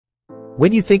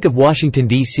When you think of Washington,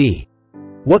 D.C.,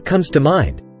 what comes to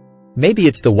mind? Maybe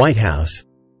it's the White House,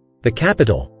 the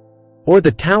Capitol, or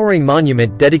the towering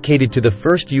monument dedicated to the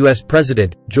first U.S.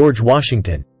 President, George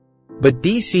Washington. But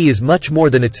D.C. is much more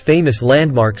than its famous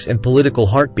landmarks and political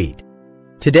heartbeat.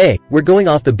 Today, we're going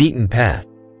off the beaten path.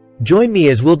 Join me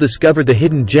as we'll discover the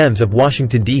hidden gems of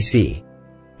Washington, D.C.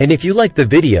 And if you like the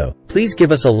video, please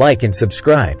give us a like and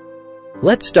subscribe.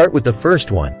 Let's start with the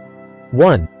first one.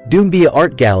 1. Doumbia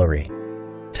Art Gallery.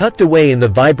 Tucked away in the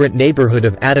vibrant neighborhood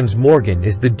of Adams Morgan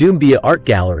is the Doumbia Art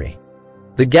Gallery.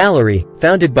 The gallery,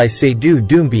 founded by Seydou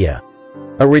Doumbia,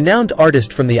 a renowned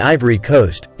artist from the Ivory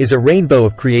Coast, is a rainbow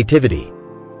of creativity,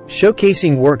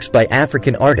 showcasing works by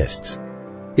African artists.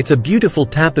 It's a beautiful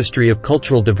tapestry of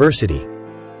cultural diversity,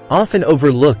 often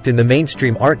overlooked in the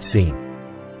mainstream art scene.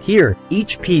 Here,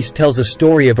 each piece tells a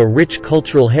story of a rich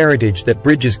cultural heritage that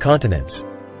bridges continents.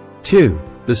 2.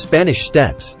 The Spanish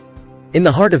Steps. In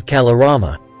the heart of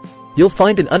Calorama, you'll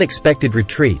find an unexpected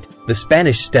retreat, the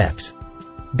Spanish Steps.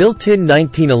 Built in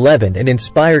 1911 and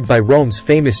inspired by Rome's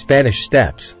famous Spanish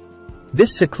Steps,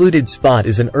 this secluded spot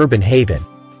is an urban haven,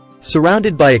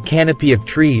 surrounded by a canopy of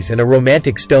trees and a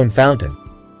romantic stone fountain.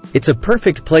 It's a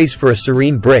perfect place for a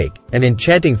serene break, an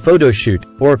enchanting photo shoot,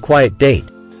 or a quiet date.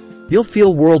 You'll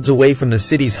feel worlds away from the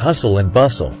city's hustle and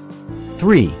bustle.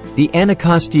 3. The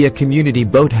Anacostia Community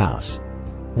Boathouse.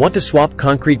 Want to swap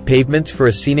concrete pavements for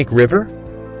a scenic river?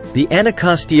 The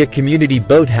Anacostia Community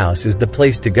Boathouse is the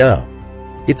place to go.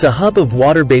 It's a hub of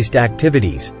water-based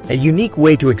activities, a unique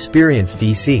way to experience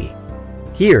DC.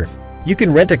 Here, you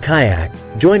can rent a kayak,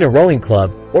 join a rowing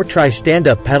club, or try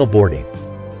stand-up paddleboarding.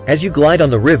 As you glide on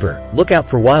the river, look out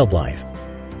for wildlife.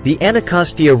 The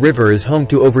Anacostia River is home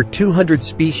to over 200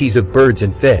 species of birds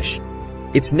and fish.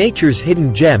 It's nature's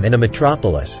hidden gem in a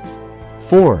metropolis.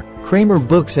 4. Kramer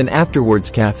Books and Afterwards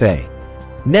Cafe.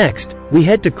 Next, we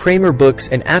head to Kramer Books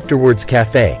and Afterwards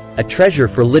Cafe, a treasure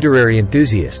for literary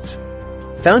enthusiasts.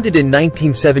 Founded in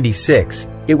 1976,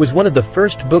 it was one of the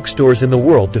first bookstores in the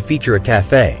world to feature a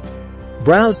cafe.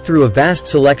 Browse through a vast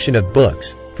selection of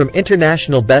books, from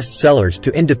international bestsellers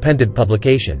to independent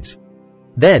publications.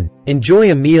 Then,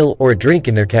 enjoy a meal or a drink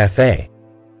in their cafe,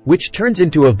 which turns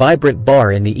into a vibrant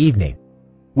bar in the evening.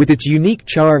 With its unique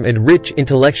charm and rich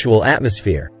intellectual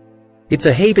atmosphere, it's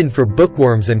a haven for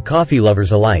bookworms and coffee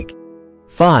lovers alike.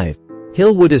 5.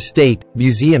 Hillwood Estate,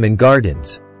 Museum and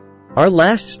Gardens. Our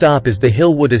last stop is the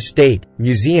Hillwood Estate,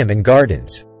 Museum and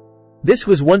Gardens. This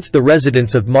was once the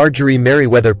residence of Marjorie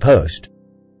Merriweather Post,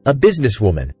 a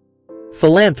businesswoman,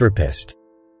 philanthropist,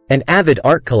 and avid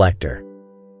art collector.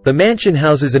 The mansion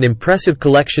houses an impressive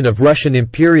collection of Russian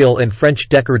imperial and French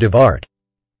decorative art.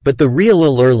 But the real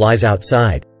allure lies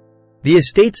outside. The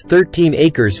estate's 13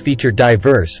 acres feature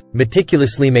diverse,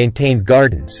 meticulously maintained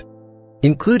gardens,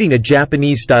 including a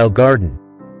Japanese-style garden,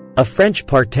 a French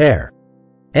parterre,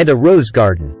 and a rose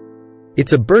garden.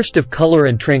 It's a burst of color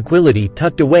and tranquility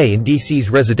tucked away in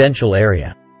DC's residential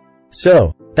area.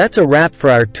 So, that's a wrap for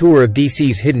our tour of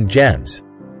DC's hidden gems.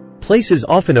 Places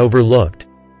often overlooked,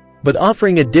 but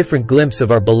offering a different glimpse of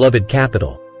our beloved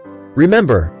capital.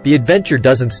 Remember, the adventure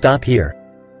doesn't stop here.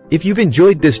 If you've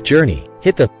enjoyed this journey,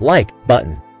 hit the like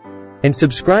button and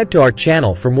subscribe to our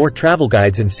channel for more travel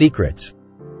guides and secrets.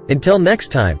 Until next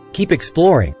time, keep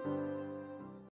exploring.